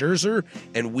vintage Scherzer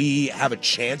and we have a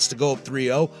chance to go up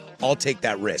 3-0, I'll take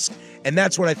that risk. And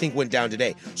that's what I think went down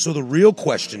today. So the real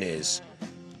question is,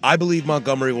 I believe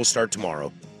Montgomery will start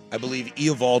tomorrow. I believe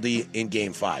Eovaldi in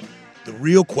Game 5. The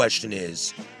real question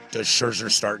is, does Scherzer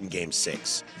start in Game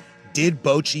 6? Did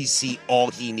Bochy see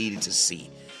all he needed to see?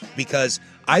 Because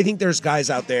I think there's guys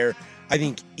out there, I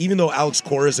think even though Alex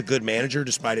Cora is a good manager,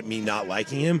 despite it me not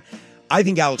liking him, I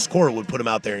think Alex Cora would put him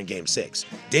out there in Game 6.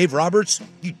 Dave Roberts,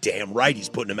 you damn right he's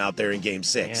putting him out there in Game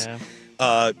 6.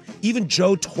 Yeah. Even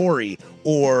Joe Torre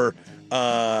or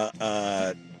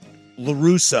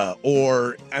LaRussa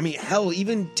or, hell,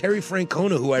 even Terry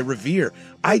Francona, who I revere,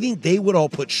 I think they would all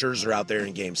put Scherzer out there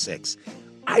in Game 6.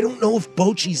 I don't know if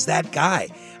Bochy's that guy.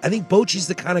 I think Bochy's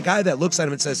the kind of guy that looks at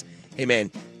him and says, hey,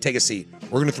 man, take a seat.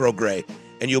 We're going to throw Gray,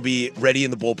 and you'll be ready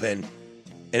in the bullpen.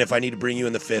 And if I need to bring you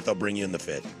in the 5th, I'll bring you in the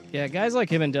 5th. Yeah, guys like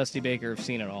him and Dusty Baker have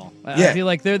seen it all. Yeah. I feel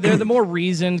like they're the more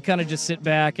reasoned, kind of just sit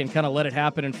back and kind of let it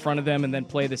happen in front of them and then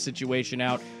play the situation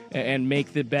out and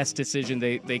make the best decision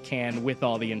they can with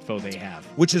all the info they have.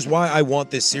 Which is why I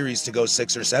want this series to go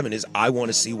 6 or 7, is I want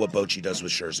to see what Bochy does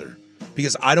with Scherzer.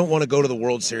 Because I don't want to go to the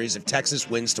World Series. If Texas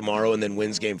wins tomorrow and then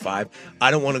wins Game 5, I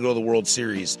don't want to go to the World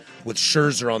Series with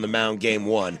Scherzer on the mound Game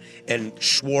 1 and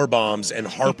Schwar bombs and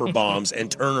Harper bombs and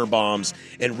Turner bombs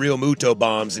and Real Muto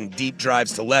bombs and deep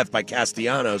drives to left by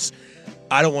Castellanos.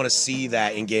 I don't want to see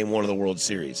that in Game 1 of the World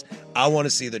Series. I want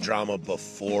to see the drama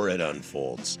before it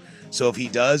unfolds. So if he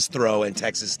does throw and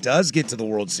Texas does get to the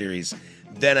World Series,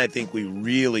 then I think we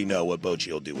really know what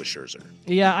Bochy will do with Scherzer.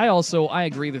 Yeah, I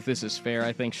agree that this is fair.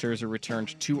 I think Scherzer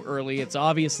returned too early. It's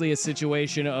obviously a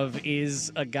situation of,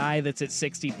 is a guy that's at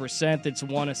 60% that's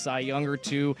won a Cy Young or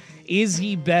two, is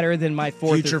he better than my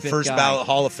fourth Future or fifth first guy? ballot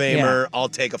Hall of Famer, yeah. I'll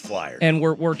take a flyer. And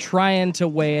we're trying to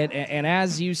weigh it, and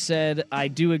as you said, I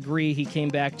do agree he came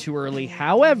back too early.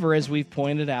 However, as we've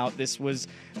pointed out, this was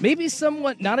maybe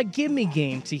somewhat not a gimme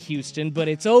game to Houston, but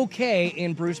it's okay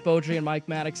in Bruce Bochy and Mike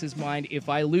Maddox's mind if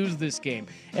I lose this game.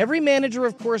 Every manager,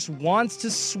 of course, wants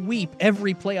to sweep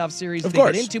every playoff series they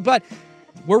get into, but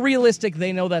we're realistic.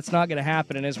 They know that's not going to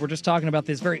happen. And as we're just talking about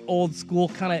this very old school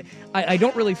kind of, I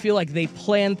don't really feel like they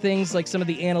plan things like some of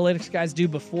the analytics guys do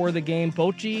before the game.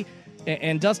 Bochy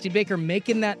and Dusty Baker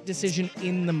making that decision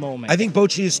in the moment. I think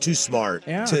Bochy is too smart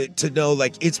to know,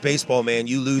 like, it's baseball, man.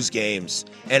 You lose games.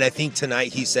 And I think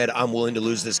tonight he said, I'm willing to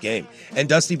lose this game. And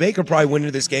Dusty Baker probably went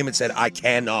into this game and said, I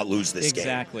cannot lose this game.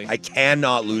 Exactly. I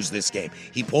cannot lose this game.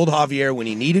 He pulled Javier when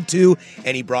he needed to,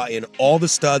 and he brought in all the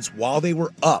studs while they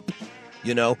were up.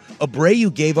 You know,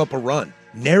 Abreu gave up a run.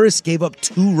 Neris gave up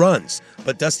 2 runs,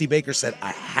 but Dusty Baker said,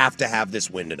 I have to have this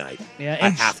win tonight. Yeah, I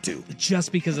have to.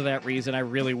 Just because of that reason, I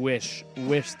really wish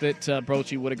that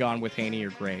Bochy would have gone with Haney or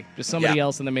Gray. Just somebody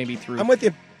else, and then maybe through. I'm with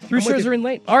you. Through Scherzer in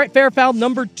late. All right, fair foul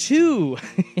number 2.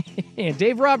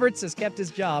 Dave Roberts has kept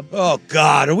his job. Oh,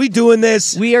 God. Are we doing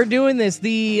this? We are doing this.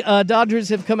 The Dodgers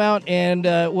have come out and,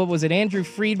 what was it, Andrew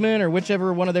Friedman or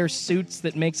whichever one of their suits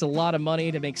that makes a lot of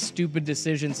money to make stupid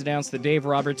decisions announced that Dave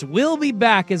Roberts will be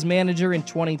back as manager in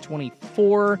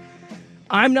 2024.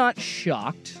 I'm not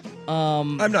shocked.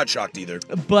 I'm not shocked either.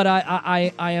 But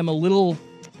I am a little...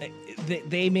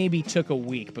 They maybe took a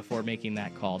week before making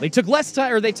that call. They took less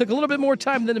time, or they took a little bit more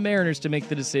time than the Mariners to make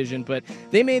the decision, but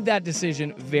they made that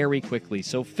decision very quickly.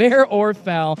 So fair or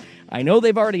foul, I know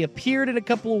they've already appeared in a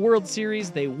couple of World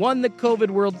Series. They won the COVID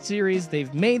World Series.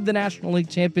 They've made the National League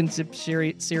Championship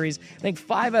Series. I think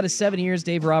 5 out of 7 years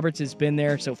Dave Roberts has been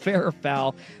there, so fair or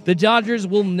foul. The Dodgers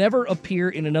will never appear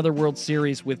in another World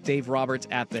Series with Dave Roberts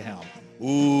at the helm.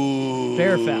 Ooh.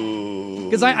 Fair or foul.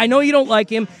 Because I know you don't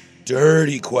like him.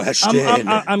 Dirty question.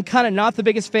 I'm kind of not the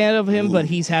biggest fan of him, but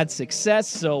he's had success.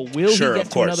 So will he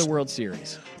get to another World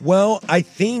Series? Well, I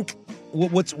think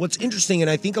what's interesting, and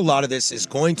I think a lot of this is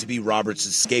going to be Roberts'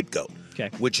 scapegoat. Okay.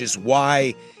 Which is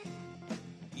why,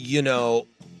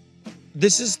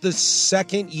 this is the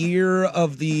second year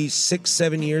of the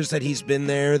 6-7 years that he's been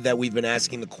there that we've been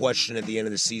asking the question at the end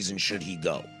of the season, should he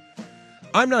go?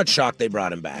 I'm not shocked they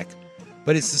brought him back,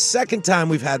 but it's the second time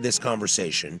we've had this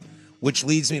conversation, which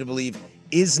leads me to believe,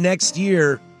 is next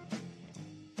year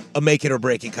a make it or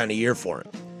break it kind of year for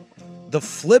him? The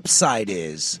flip side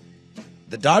is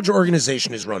the Dodger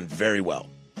organization is run very well.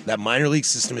 That minor league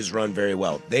system is run very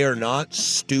well. They are not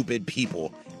stupid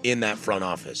people in that front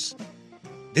office.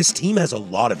 This team has a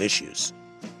lot of issues.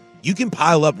 You can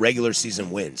pile up regular season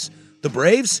wins. The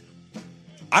Braves,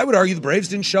 I would argue the Braves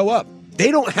didn't show up. They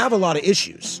don't have a lot of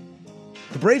issues.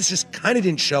 The Braves just kind of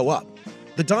didn't show up.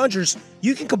 The Dodgers,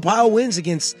 you can compile wins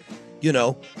against,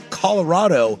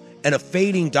 Colorado and a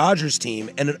fading Dodgers team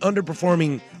and an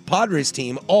underperforming Padres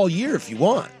team all year if you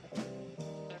want.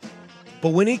 But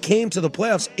when it came to the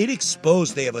playoffs, it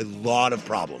exposed they have a lot of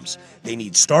problems. They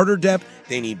need starter depth.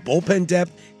 They need bullpen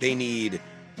depth. They need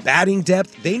batting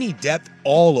depth. They need depth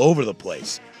all over the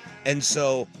place. And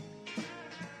so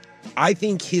I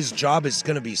think his job is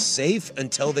going to be safe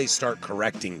until they start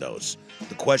correcting those.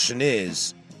 The question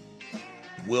is,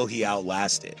 will he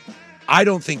outlast it? I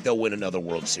don't think they'll win another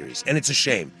World Series. And it's a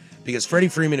shame because Freddie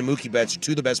Freeman and Mookie Betts are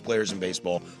two of the best players in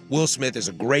baseball. Will Smith is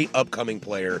a great upcoming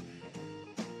player.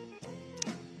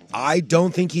 I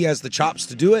don't think he has the chops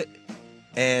to do it.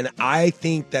 And I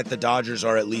think that the Dodgers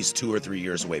are at least 2 or 3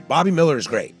 years away. Bobby Miller is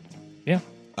great. Yeah.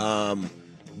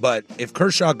 But if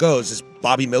Kershaw goes, is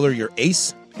Bobby Miller your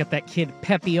ace? Got that kid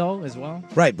Pepio as well.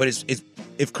 Right, but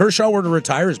if Kershaw were to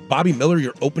retire, is Bobby Miller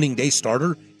your opening day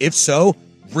starter? If so,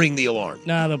 ring the alarm.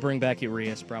 Nah, they'll bring back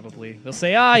Urias probably. They'll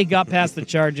say, he got past the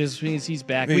charges. He's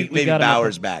back. Maybe got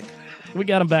Bauer's back. We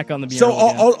got him back on the So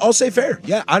bureau. I'll say fair.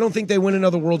 Yeah, I don't think they win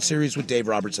another World Series with Dave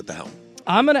Roberts at the helm.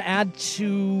 I'm going to add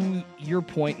to your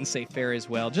point and say fair as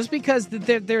well, just because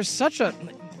there's such a...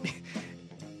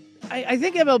 I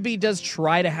think MLB does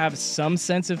try to have some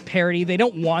sense of parity. They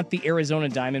don't want the Arizona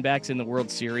Diamondbacks in the World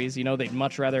Series. They'd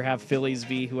much rather have Phillies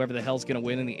v. whoever the hell's going to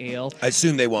win in the AL. I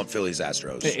assume they want Phillies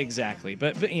Astros. Exactly,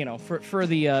 but for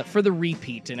the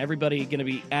repeat, and everybody going to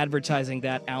be advertising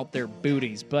that out their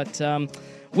booties. But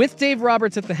with Dave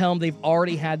Roberts at the helm, they've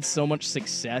already had so much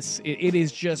success. It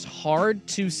is just hard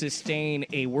to sustain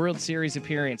a World Series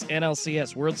appearance,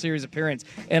 NLCS, World Series appearance,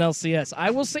 NLCS. I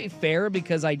will say fair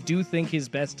because I do think his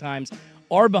best times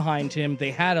are behind him.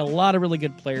 They had a lot of really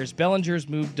good players. Bellinger's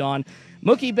moved on.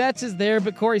 Mookie Betts is there,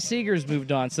 but Corey Seager's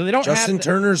moved on. So they don't Justin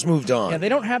Turner's moved on. Yeah, they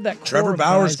don't have that Trevor core of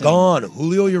Bauer's guys gone.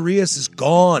 Julio Urias is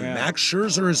gone. Yeah. Max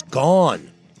Scherzer is gone.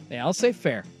 Yeah, I'll say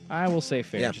fair. I will say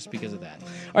fair just because of that. All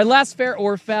right, last fair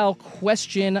or foul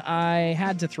question. I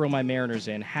had to throw my Mariners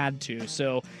in. Had to.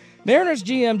 So Mariners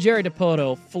GM Jerry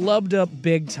Dipoto flubbed up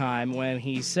big time when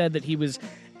he said that he was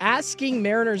asking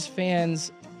Mariners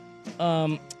fans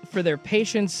for their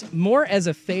patience more as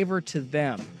a favor to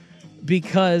them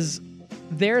because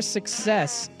their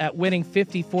success at winning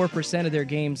 54% of their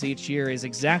games each year is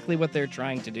exactly what they're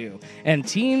trying to do. And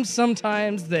teams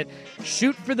sometimes that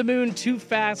shoot for the moon too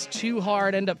fast, too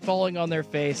hard, end up falling on their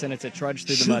face, and it's a trudge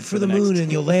through the mud. Shoot for the moon and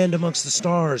you'll land amongst the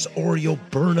stars, or you'll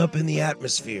burn up in the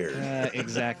atmosphere.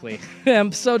 Exactly.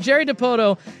 So Jerry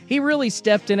Dipoto, he really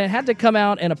stepped in and had to come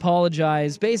out and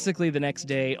apologize basically the next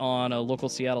day on a local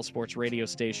Seattle sports radio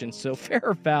station. So fair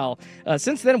or foul,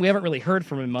 since then we haven't really heard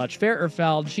from him much. Fair or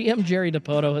foul, GM Jerry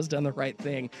Dipoto has done the right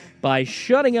thing by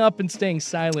shutting up and staying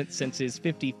silent since his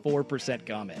 54%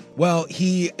 comment. Well, what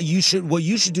you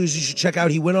should do is you should check out,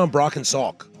 he went on Brock and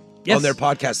Salk on their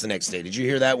podcast the next day. Did you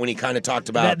hear that when he kind of talked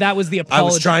about that was the apology. I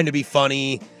was trying to be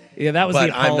funny. Yeah, that was the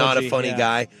apology. I'm not a funny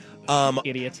guy.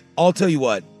 Idiot. I'll tell you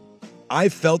what. I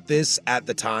felt this at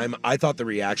the time. I thought the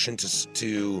reaction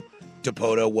to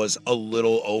Dipoto was a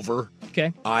little over.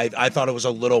 Okay. I thought it was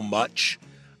a little much.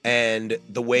 And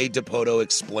the way Dipoto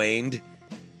explained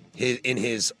in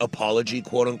his apology,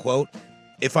 quote unquote,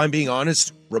 if I'm being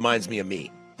honest, reminds me of me.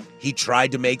 He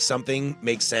tried to make something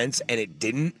make sense and it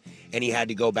didn't, and he had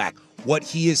to go back. What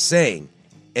he is saying,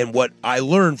 and what I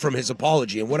learned from his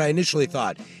apology, and what I initially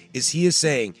thought, is he is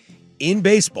saying, in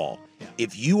baseball,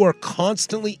 if you are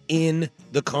constantly in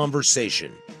the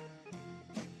conversation,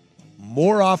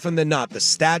 more often than not, the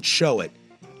stats show it,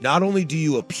 not only do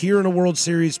you appear in a World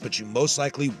Series, but you most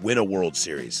likely win a World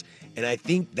Series. And I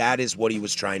think that is what he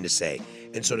was trying to say.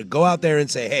 And so to go out there and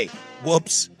say, hey,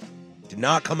 whoops, did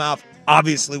not come out.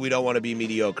 Obviously, we don't want to be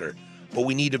mediocre. but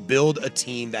we need to build a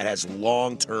team that has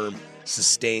long-term,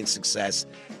 sustained success.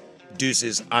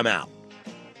 Deuces, I'm out.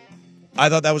 I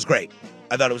thought that was great.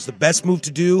 I thought it was the best move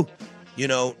to do. You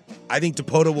know, I think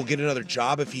Dipoto will get another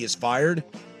job if he is fired.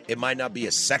 It might not be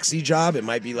a sexy job. It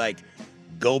might be like,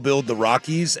 go build the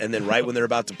Rockies, and then right when they're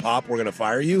about to pop, we're going to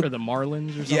fire you. Or the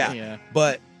Marlins or something. Yeah.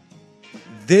 But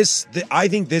I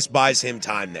think this buys him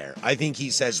time there. I think he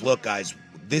says, look, guys,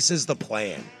 this is the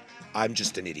plan. I'm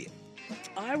just an idiot.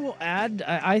 I will add,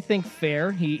 I think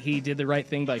fair. He did the right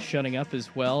thing by shutting up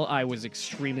as well. I was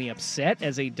extremely upset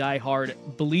as a diehard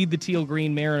Bleed the Teal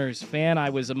Green Mariners fan. I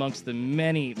was amongst the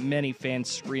many, many fans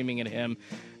screaming at him.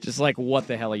 Just like, what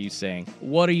the hell are you saying?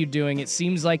 What are you doing? It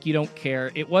seems like you don't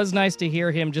care. It was nice to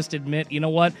hear him just admit, you know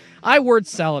what? I word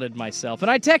saladed myself. And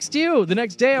I text you the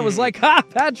next day. I was like, ha,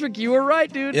 Patrick, you were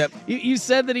right, dude. Yep. You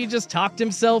said that he just talked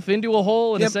himself into a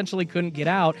hole and essentially couldn't get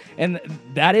out. And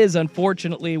that is,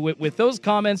 unfortunately, with those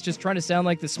comments, just trying to sound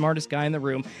like the smartest guy in the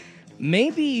room,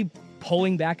 maybe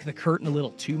pulling back the curtain a little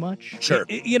too much. Sure.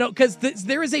 You know, because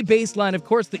there is a baseline, of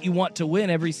course, that you want to win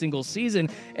every single season.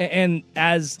 And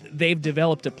as they've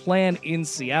developed a plan in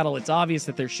Seattle, it's obvious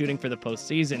that they're shooting for the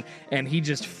postseason. And he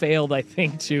just failed, I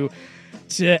think, to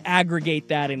aggregate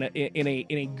that in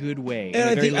a good way, in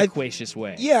a very loquacious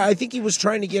way. Yeah, I think he was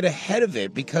trying to get ahead of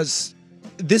it because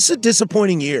this is a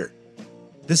disappointing year.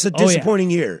 This is a disappointing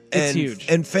year. It's huge.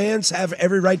 And fans have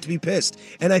every right to be pissed.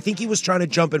 And I think he was trying to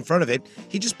jump in front of it.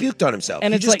 He just puked on himself.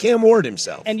 And he it's just like, Cam Ward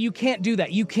himself. And you can't do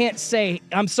that. You can't say,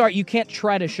 I'm sorry, you can't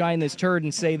try to shine this turd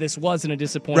and say this wasn't a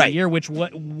disappointing year, which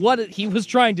what he was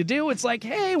trying to do. It's like,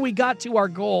 hey, we got to our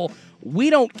goal. We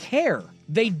don't care.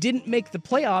 They didn't make the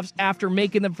playoffs after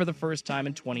making them for the first time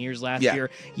in 20 years last year.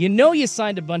 You know you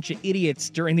signed a bunch of idiots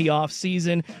during the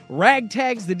offseason.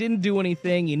 Ragtags that didn't do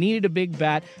anything. You needed a big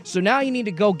bat. So now you need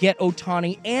to go get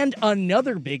Ohtani and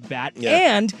another big bat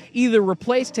and either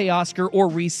replace Teoscar or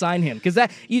re-sign him. Because that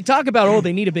you talk about,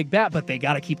 they need a big bat, but they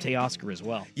got to keep Teoscar as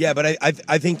well. Yeah, but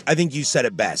I think you said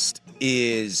it best,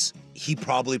 is he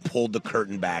probably pulled the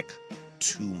curtain back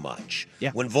too much.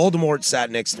 Yeah. When Voldemort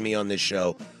sat next to me on this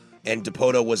show and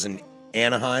Dipoto was in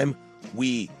Anaheim,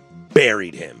 we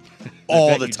buried him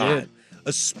all the time.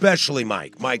 Especially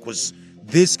Mike. Mike was,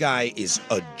 this guy is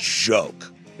a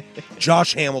joke.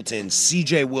 Josh Hamilton,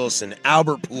 CJ Wilson,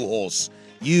 Albert Pujols,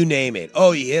 you name it.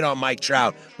 Oh, he hit on Mike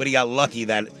Trout, but he got lucky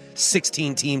that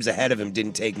 16 teams ahead of him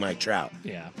didn't take Mike Trout.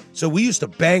 Yeah. So we used to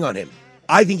bang on him.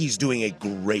 I think he's doing a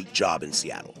great job in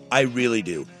Seattle. I really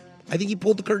do. I think he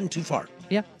pulled the curtain too far.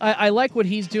 Yeah, I like what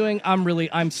he's doing.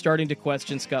 I'm starting to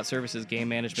question Scott Service's game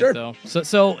management, though.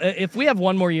 So if we have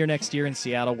one more year next year in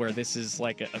Seattle where this is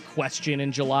like a question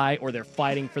in July or they're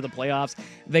fighting for the playoffs,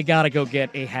 they got to go get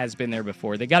a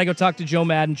has-been-there-before. They got to go talk to Joe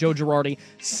Madden, Joe Girardi,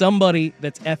 somebody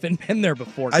that's effing been there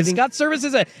before. Because Scott Service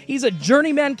he's a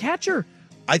journeyman catcher.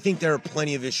 I think there are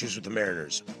plenty of issues with the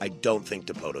Mariners. I don't think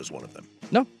Dipoto's one of them.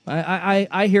 No,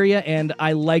 I hear you, and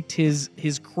I liked his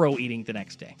crow eating the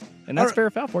next day. And that's fair or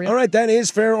foul for you. All right, that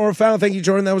is fair or foul. Thank you,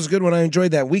 Jordan. That was a good one. I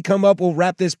enjoyed that. We come up, we'll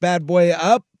wrap this bad boy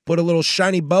up, put a little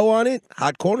shiny bow on it.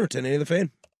 Hot corner, 1080 The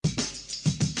Fan.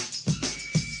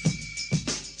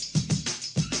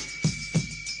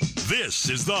 This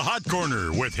is the Hot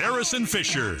Corner with Harrison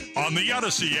Fisher on the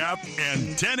Odyssey app and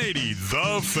 1080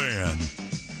 The Fan.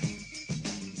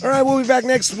 All right, we'll be back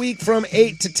next week from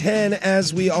 8 to 10,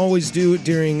 as we always do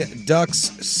during Ducks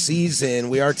season.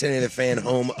 We are 1080 The Fan,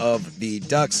 home of the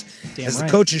Ducks. The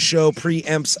coaches show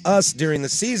preempts us during the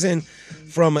season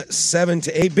from 7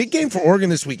 to 8. Big game for Oregon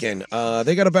this weekend.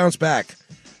 They got to bounce back.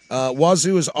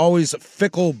 Wazoo is always a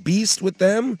fickle beast with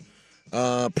them.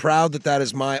 Proud that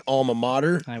is my alma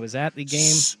mater. I was at the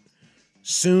game.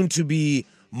 Soon to be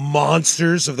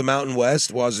monsters of the Mountain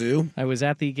West, Wazoo. I was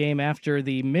at the game after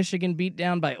the Michigan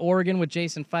beatdown by Oregon with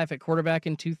Jason Fife at quarterback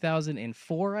in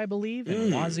 2004, I believe.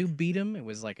 And Wazoo beat him. It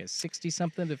was like a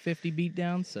 60-something to 50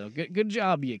 beatdown. So good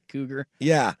job, you Cougar.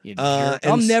 Yeah. You jerk.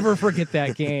 I'll never forget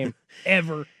that game,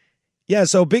 ever. Yeah,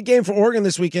 so big game for Oregon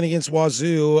this weekend against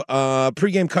Wazoo.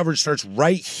 Pre-game coverage starts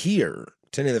right here.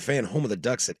 1080 The Fan, home of the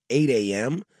Ducks at 8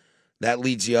 a.m. That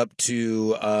leads you up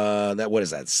to what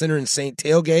is that? Center and Saint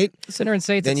tailgate. Center and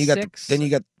Saint. Then you got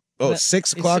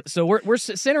 6 o'clock. So we're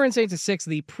Center and Saint at 6.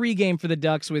 The pregame for the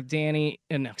Ducks with Danny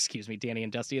and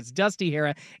Dusty. It's Dusty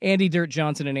Hara, Andy Dirt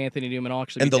Johnson, and Anthony Newman. All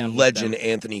actually and the legend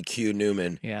Anthony Q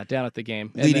Newman. Yeah, down at the game,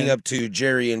 leading up to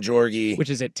Jerry and Jorgie, which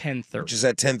is at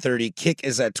 10:30. Kick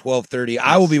is at 12:30. Yes.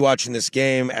 I will be watching this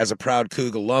game as a proud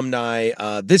Coug alumni.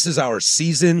 This is our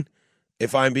season,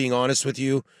 if I'm being honest with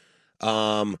you.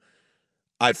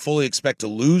 I fully expect to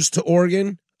lose to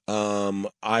Oregon.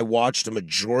 I watched a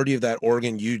majority of that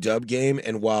Oregon UW game,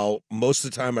 and while most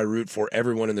of the time I root for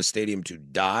everyone in the stadium to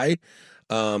die,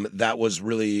 that was a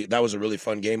really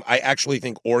fun game. I actually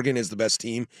think Oregon is the best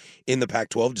team in the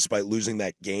Pac-12, despite losing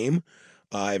that game.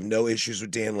 I have no issues with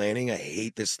Dan Lanning. I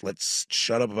hate this. Let's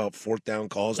shut up about fourth down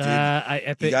calls, dude.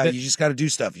 You just got to do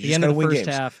stuff. You just got to win games.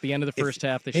 The end of the first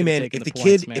half, they should hey man, have taken if the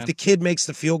points, if the kid makes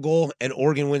the field goal and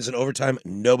Oregon wins in overtime,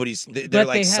 they're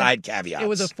like side caveats. It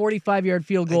was a 45-yard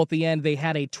field goal at the end. They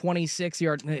had a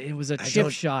 26-yard. It was a chip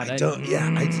shot.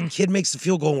 Kid makes the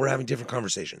field goal and we're having different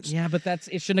conversations. Yeah, but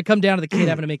it shouldn't have come down to the kid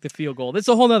having to make the field goal. This is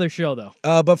a whole other show, though.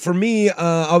 But for me,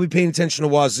 I'll be paying attention to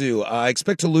Wazoo. I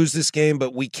expect to lose this game,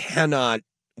 but we cannot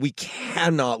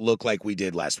look like we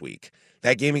did last week.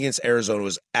 That game against Arizona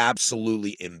was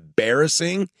absolutely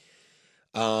embarrassing.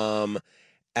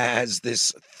 As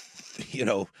this,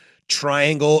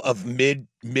 triangle of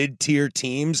mid-tier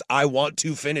teams, I want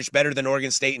to finish better than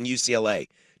Oregon State and UCLA.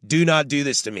 Do not do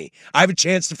this to me. I have a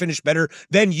chance to finish better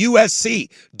than USC.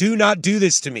 Do not do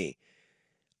this to me.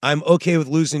 I'm okay with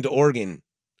losing to Oregon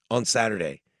on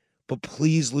Saturday, but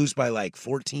please lose by like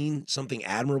 14, something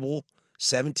admirable,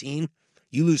 17.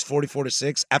 You lose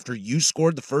 44-6 after you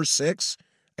scored the first 6.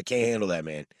 I can't handle that,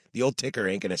 man. The old ticker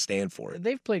ain't going to stand for it.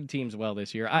 They've played teams well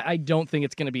this year. I don't think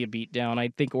it's going to be a beatdown.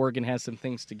 I think Oregon has some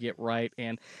things to get right.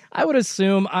 And I would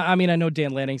assume, I know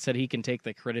Dan Lanning said he can take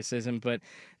the criticism, but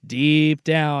deep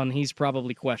down, he's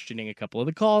probably questioning a couple of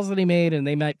the calls that he made, and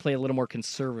they might play a little more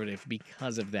conservative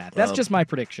because of that. That's just my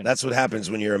prediction. That's what happens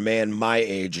when you're a man my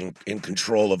age in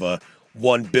control of a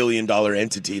 $1 billion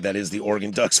entity that is the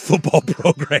Oregon Ducks football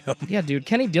program. Yeah, dude.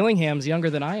 Kenny Dillingham's younger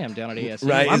than I am down at ASU.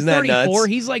 Right? I'm Isn't that 34. nuts?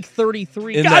 He's like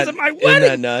 33. Guys, at my wedding. Isn't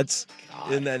that nuts?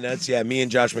 Isn't that nuts? Yeah, me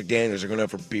and Josh McDaniels are going out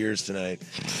for beers tonight.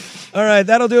 All right,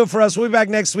 that'll do it for us. We'll be back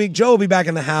next week. Joe will be back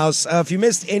in the house. If you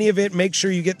missed any of it, make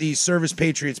sure you get the Service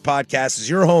Patriots podcast. Is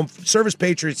your home. Service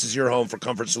Patriots is your home for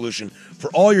comfort solution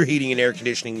for all your heating and air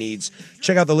conditioning needs.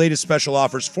 Check out the latest special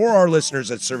offers for our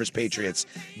listeners at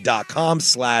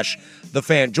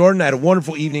servicepatriots.com/thefan. Jordan, I had a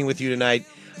wonderful evening with you tonight.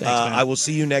 Thanks, man. I will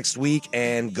see you next week,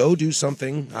 and go do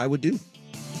something I would do.